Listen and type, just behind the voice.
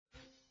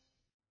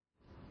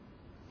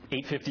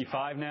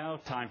8:55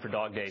 now, time for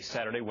Dog Day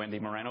Saturday. Wendy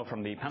Moreno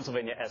from the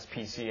Pennsylvania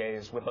SPCA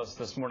is with us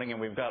this morning,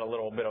 and we've got a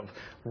little bit of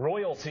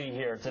royalty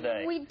here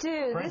today. We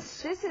do.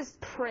 Prince. This is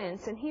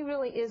Prince, and he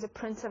really is a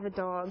prince of a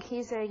dog.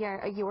 He's a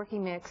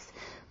Yorkie mix,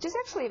 which is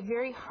actually a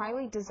very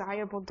highly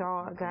desirable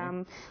dog,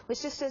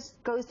 which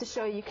just goes to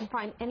show you can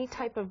find any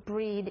type of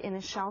breed in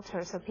a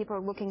shelter. So if people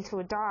are looking to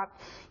adopt,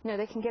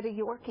 they can get a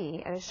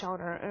Yorkie at a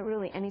shelter,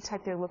 really any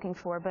type they're looking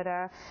for. But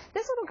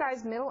this little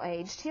guy's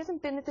middle-aged. He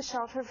hasn't been at the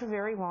shelter for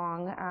very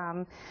long.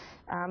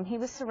 He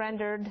was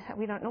surrendered.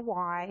 We don't know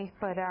why,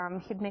 but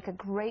he'd make a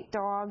great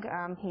dog.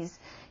 He's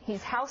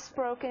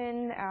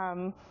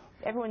housebroken.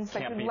 Everyone's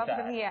like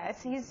loving him.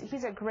 Yes,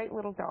 he's a great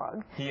little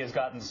dog. He has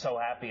gotten so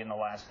happy in the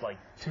last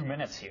 2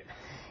 minutes here.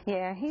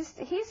 Yeah,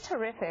 he's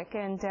terrific.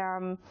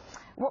 And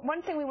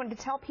one thing we wanted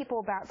to tell people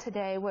about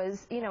today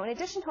was, in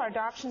addition to our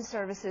adoption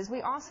services,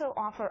 we also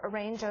offer a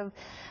range of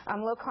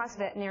low-cost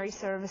veterinary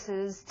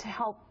services to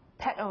help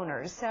pet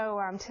owners.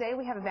 So today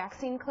we have a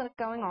vaccine clinic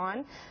going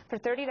on. For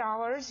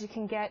 $30, you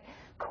can get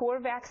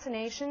core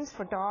vaccinations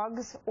for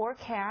dogs or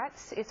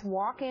cats. It's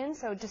walk-in,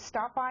 so just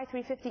stop by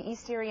 350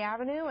 East Erie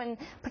Avenue and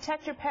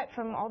protect your pet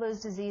from all those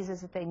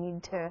diseases that they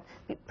need to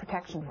get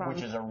protection from.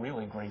 Which is a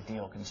really great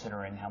deal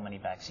considering how many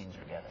vaccines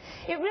you're getting.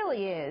 It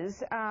really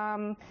is.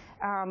 You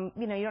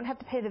don't have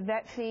to pay the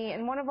vet fee,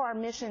 and one of our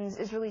missions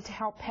is really to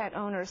help pet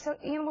owners so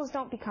animals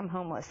don't become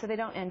homeless, so they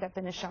don't end up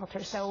in a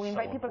shelter. So we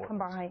invite people to come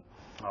by.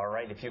 All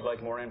right. If you'd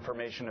like more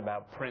information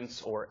about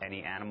Prince or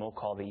any animal,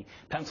 call the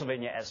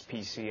Pennsylvania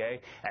SPCA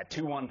at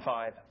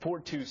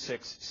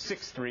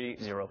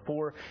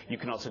 215-426-6304. You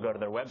can also go to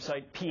their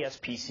website,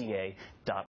 pspca.org.